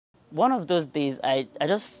One of those days, I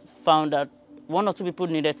just found out one or two people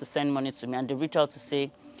needed to send money to me, and they reached out to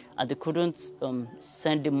say they couldn't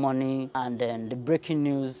send the money, and then the breaking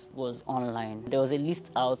news was online. There was a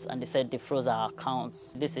list out, and they said they froze our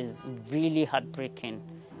accounts. This is really heartbreaking.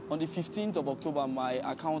 On the 15th of October, my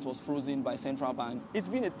account was frozen by Central Bank. It's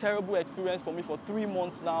been a terrible experience for me for 3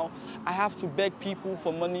 months now. I have to beg people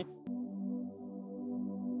for money.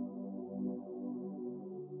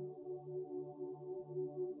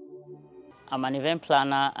 I'm an event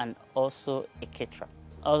planner and also a caterer.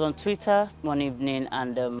 I was on Twitter one evening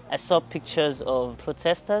and I saw pictures of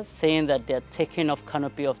protesters saying that they're taking off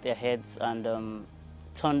canopy off their heads and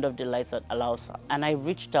turned off the lights at Alausa. And I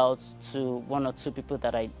reached out to one or two people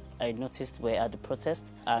that I noticed were at the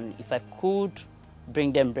protest, and if I could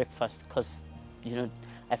bring them breakfast, because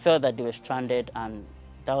I felt that they were stranded and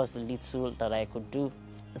that was the little that I could do.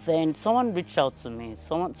 Then someone reached out to me.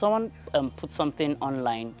 Someone put something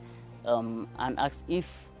online and asked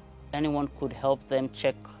if anyone could help them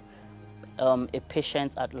check a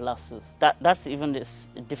patient at Lasus. That's even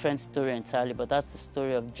a different story entirely, but that's the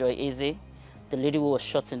story of Joy Eze, the lady who was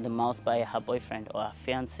shot in the mouth by her boyfriend or her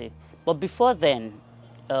fiancé. But before then,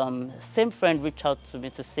 same friend reached out to me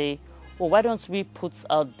to say, well, why don't we put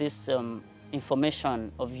out this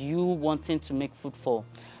information of you wanting to make food for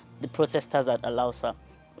the protesters at Alausa?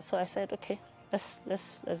 So I said, okay, let's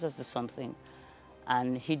just do something.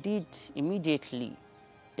 And he did immediately.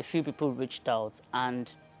 A few people reached out and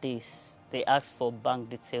they asked for bank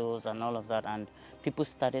details and all of that, and people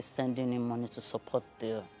started sending in money to support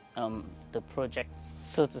the project,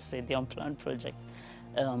 so to say, the unplanned project.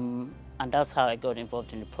 And that's how I got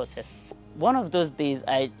involved in the protest. One of those days,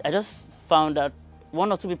 I just found out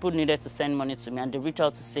one or two people needed to send money to me, and they reached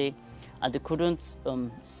out to say they couldn't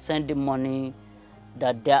send the money,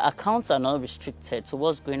 that their accounts are not restricted. So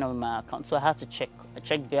what's going on with my account? So I had to check. I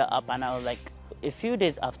checked their app, and I was like, a few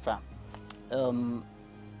days after,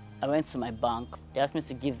 I went to my bank. They asked me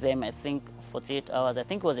to give them, I think, 48 hours. I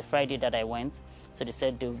think it was a Friday that I went. So they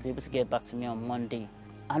said they would be able to get back to me on Monday.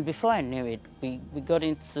 And before I knew it, we got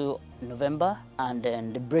into November, and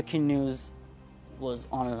then the breaking news was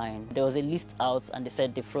online. There was a list out, and they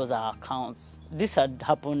said they froze our accounts. This had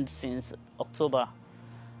happened since October.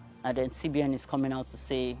 And then CBN is coming out to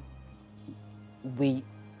say,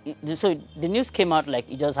 so the news came out like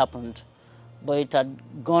it just happened, but it had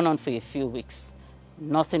gone on for a few weeks.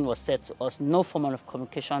 Nothing was said to us, no form of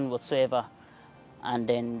communication whatsoever. And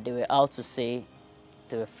then they were out to say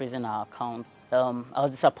they were freezing our accounts. I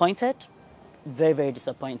was disappointed, very, very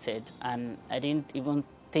disappointed. And I didn't even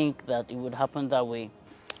think that it would happen that way.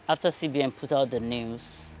 After CBN put out the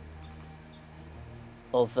news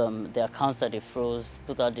of the accounts that they froze,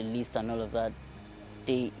 put out the list and all of that,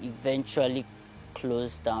 they eventually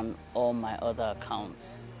closed down all my other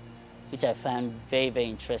accounts, which I found very, very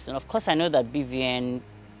interesting. Of course, I know that BVN,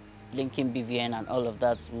 linking BVN and all of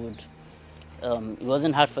that would, it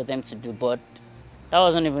wasn't hard for them to do, but that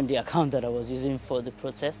wasn't even the account that I was using for the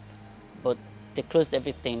protest, but they closed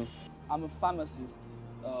everything. I'm a pharmacist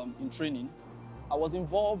in training. I was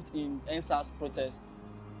involved in ENDSARS protests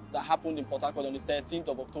that happened in Port Harcourt on the 13th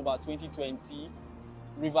of October 2020,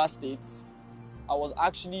 Rivers State. I was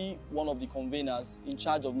actually one of the conveners in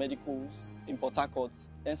charge of medicals in Port Harcourt,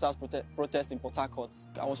 ENDSARS protest in Port Harcourt.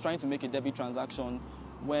 I was trying to make a debit transaction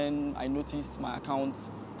when I noticed my account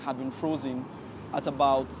had been frozen at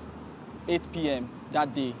about 8 p.m.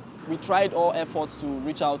 that day. We tried all efforts to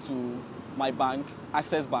reach out to my bank,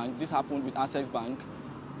 Access Bank. This happened with Access Bank.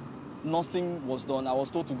 Nothing was done. I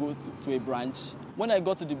was told to go to a branch. When I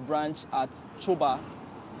got to the branch at Choba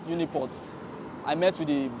Uniport, I met with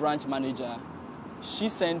the branch manager. She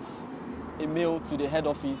sent a mail to the head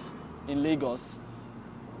office in Lagos.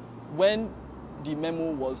 When the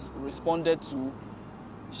memo was responded to,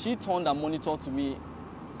 she turned her monitor to me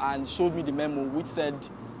and showed me the memo, which said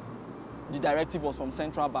the directive was from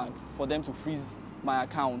Central Bank for them to freeze my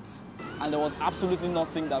account. And there was absolutely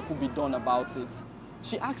nothing that could be done about it.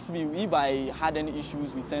 She asked me if I had any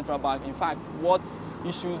issues with Central Bank. In fact, what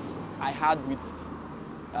issues I had with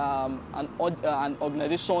an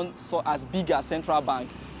organization so as big as Central Bank.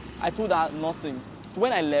 I told her nothing. So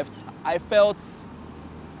when I left, I felt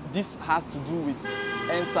this has to do with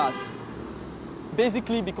ENDSARS.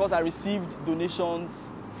 Basically because I received donations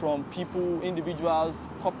from people, individuals,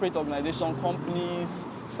 corporate organizations, companies,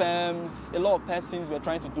 firms. A lot of persons were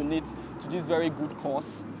trying to donate to this very good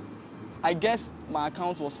cause. I guess my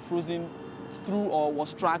account was frozen through or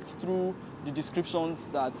was tracked through the descriptions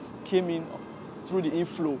that came in through the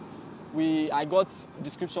inflow. I got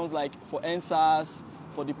descriptions like for ENDSARS,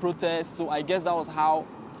 for the protests, so I guess that was how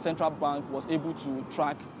Central Bank was able to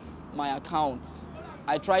track my account.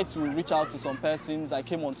 I tried to reach out to some persons. I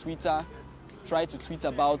came on Twitter, tried to tweet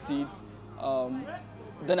about it.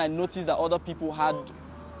 Then I noticed that other people had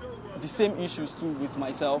the same issues too with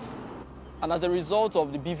myself. And as a result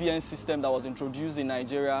of the BVN system that was introduced in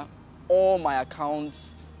Nigeria, all my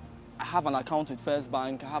accounts, I have an account with First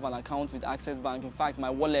Bank, I have an account with Access Bank. In fact, my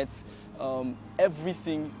wallets,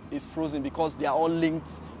 everything is frozen because they are all linked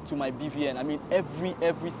to my BVN. I mean,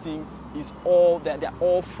 everything is all, they're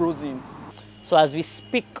all frozen. So as we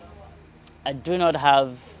speak, I do not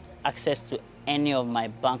have access to any of my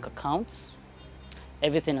bank accounts.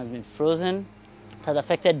 Everything has been frozen. It has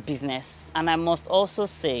affected business. And I must also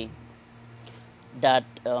say that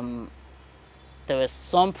there were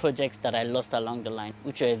some projects that I lost along the line,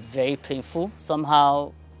 which were very painful.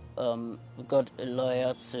 Somehow, we got a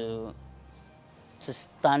lawyer to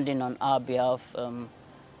stand in on our behalf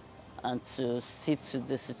and to see to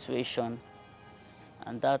the situation.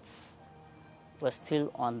 And we're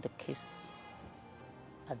still on the case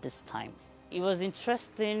at this time. It was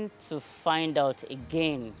interesting to find out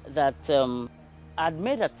again that I'd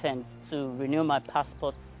made attempts to renew my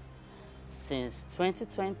passports since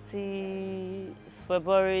 2020,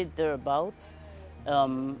 February, thereabouts.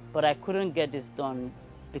 But I couldn't get this done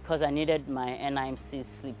because I needed my NIMC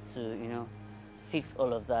slip to, fix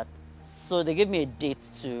all of that. So they gave me a date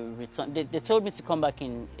to return. They told me to come back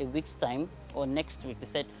in a week's time or next week. They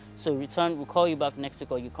said, so return, we'll call you back next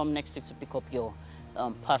week or you come next week to pick up your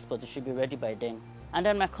passport. It should be ready by then. And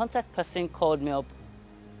then my contact person called me up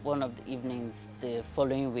one of the evenings the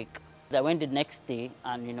following week. I went the next day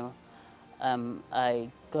and, I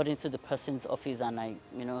got into the person's office and I,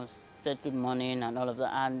 said good morning and all of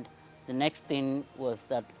that. And the next thing was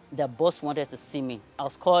that their boss wanted to see me. I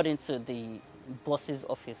was called into the boss's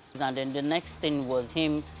office. And then the next thing was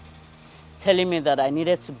him telling me that I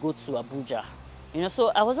needed to go to Abuja.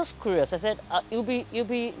 So I was just curious. I said, it'll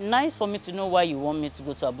be nice for me to know why you want me to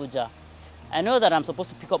go to Abuja. I know that I'm supposed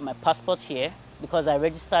to pick up my passport here because I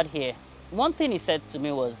registered here. One thing he said to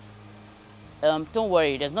me was, don't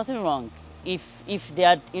worry, there's nothing wrong. If they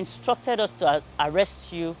had instructed us to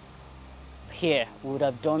arrest you here, we would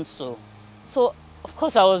have done so. So, of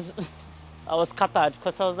course, I was scattered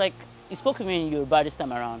because I was like, he spoke to me in Yoruba this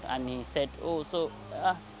time around, and he said, oh, so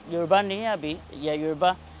Yoruba Niyabi? Yeah,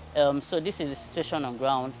 Yoruba. So this is the situation on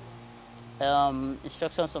ground.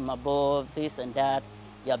 Instructions from above, this and that.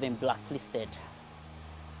 You have been blacklisted.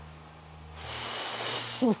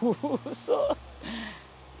 So,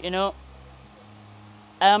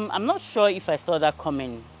 I'm not sure if I saw that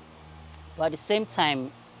coming, but at the same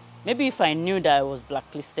time, maybe if I knew that I was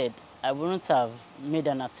blacklisted, I wouldn't have made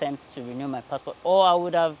an attempt to renew my passport, or I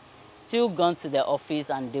would have still gone to their office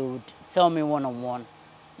and they would tell me one-on-one,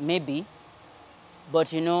 maybe.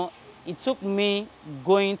 But it took me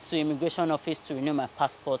going to immigration office to renew my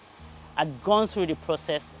passport. I'd gone through the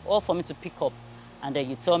process, all for me to pick up, and then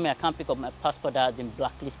you tell me I can't pick up my passport that had been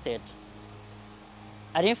blacklisted.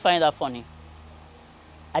 I didn't find that funny.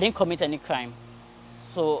 I didn't commit any crime.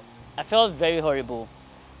 So I felt very horrible,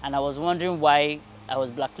 and I was wondering why I was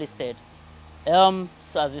blacklisted. So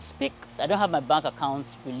as we speak, I don't have my bank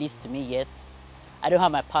accounts released to me yet. I don't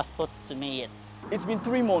have my passports to me yet. It's been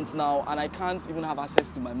 3 months now and I can't even have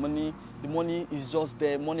access to my money. The money is just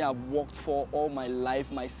there, money I've worked for all my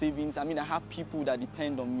life, my savings. I mean, I have people that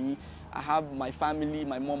depend on me. I have my family,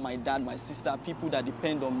 my mom, my dad, my sister, people that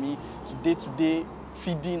depend on me to day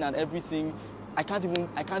feeding and everything. I can't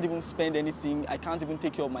even spend anything. I can't even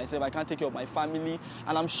take care of myself. I can't take care of my family.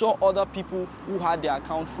 And I'm sure other people who had their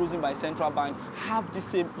account frozen by central bank have the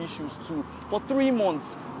same issues too. For 3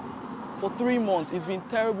 months, it's been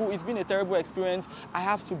terrible. It's been a terrible experience. I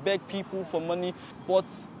have to beg people for money, but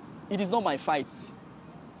it is not my fight.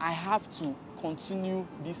 I have to continue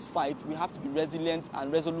this fight. We have to be resilient and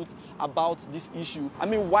resolute about this issue. I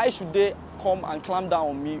mean, why should they come and clamp down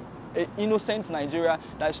on me? An innocent Nigeria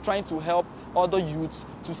that is trying to help other youths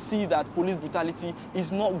to see that police brutality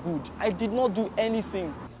is not good. I did not do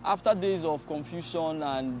anything. After days of confusion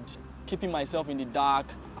and keeping myself in the dark,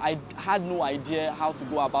 I had no idea how to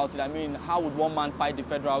go about it. I mean, how would one man fight the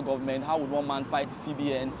federal government? How would one man fight the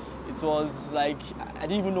CBN? It was like, I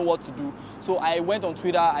didn't even know what to do. So I went on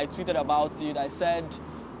Twitter, I tweeted about it. I said,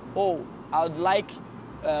 oh, I would like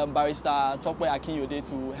Barrister Tokwe Akinyode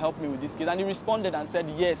to help me with this case. And he responded and said,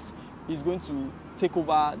 yes, he's going to take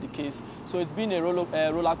over the case. So it's been a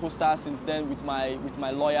roller coaster since then with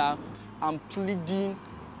my lawyer. I'm pleading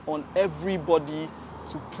on everybody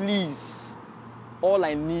to please. All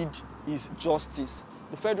I need is justice.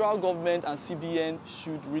 The federal government and CBN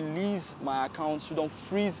should release my account, should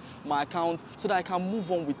unfreeze my account so that I can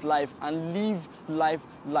move on with life and live life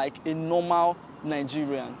like a normal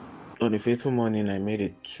Nigerian. On a fateful morning, I made a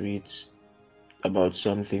tweet about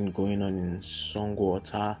something going on in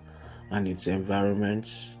Songwater and its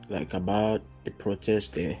environment, like about the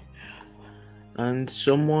protest there. And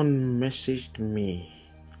someone messaged me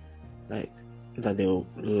like that they would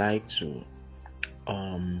like to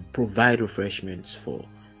provide refreshments for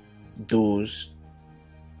those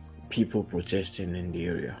people protesting in the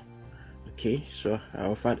area. Okay, so I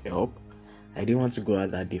offered help. I didn't want to go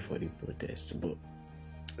out that day for the protest, but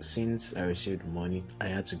since I received money, I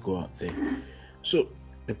had to go out there. So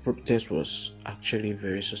the protest was actually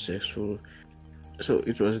very successful. So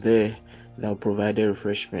it was there that provided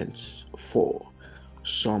refreshments for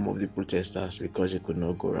some of the protesters because they could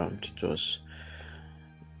not go around. It was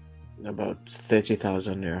about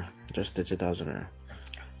 30,000 naira, just 30,000 naira,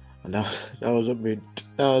 and that was what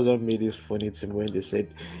made it funny to me when they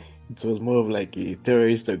said it was more of like a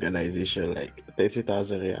terrorist organization, like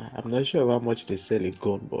 30,000 naira. I'm not sure how much they sell a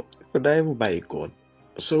gun, but could I even buy a gun?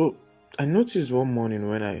 So I noticed one morning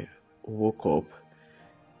when I woke up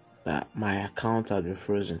that my account had been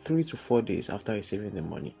frozen 3 to 4 days after receiving the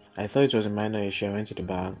money. I thought it was a minor issue. I went to the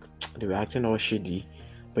bank. They were acting all shady,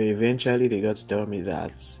 but eventually they got to tell me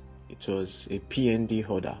that it was a PND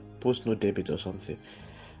order, post no debit or something.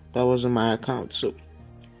 That wasn't my account. So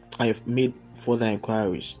I made further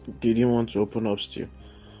inquiries. They didn't want to open up still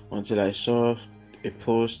until I saw a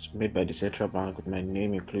post made by the central bank with my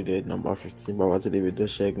name included, number 15, David. And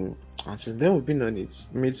since then we've been on it.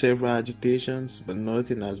 Made several agitations, but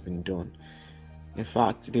nothing has been done. In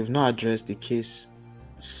fact, they've not addressed the case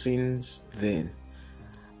since then.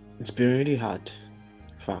 It's been really hard.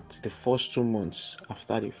 In fact, the first 2 months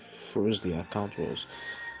after they froze the account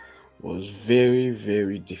was very,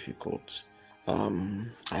 very difficult. I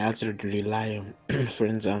had to rely on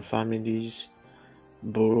friends and families,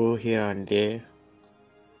 borrow here and there.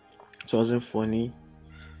 It wasn't funny.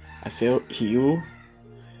 I felt ill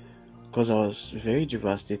because I was very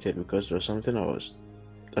devastated because it was something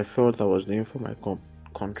I felt I was doing for my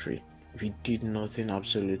country. We did nothing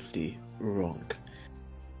absolutely wrong.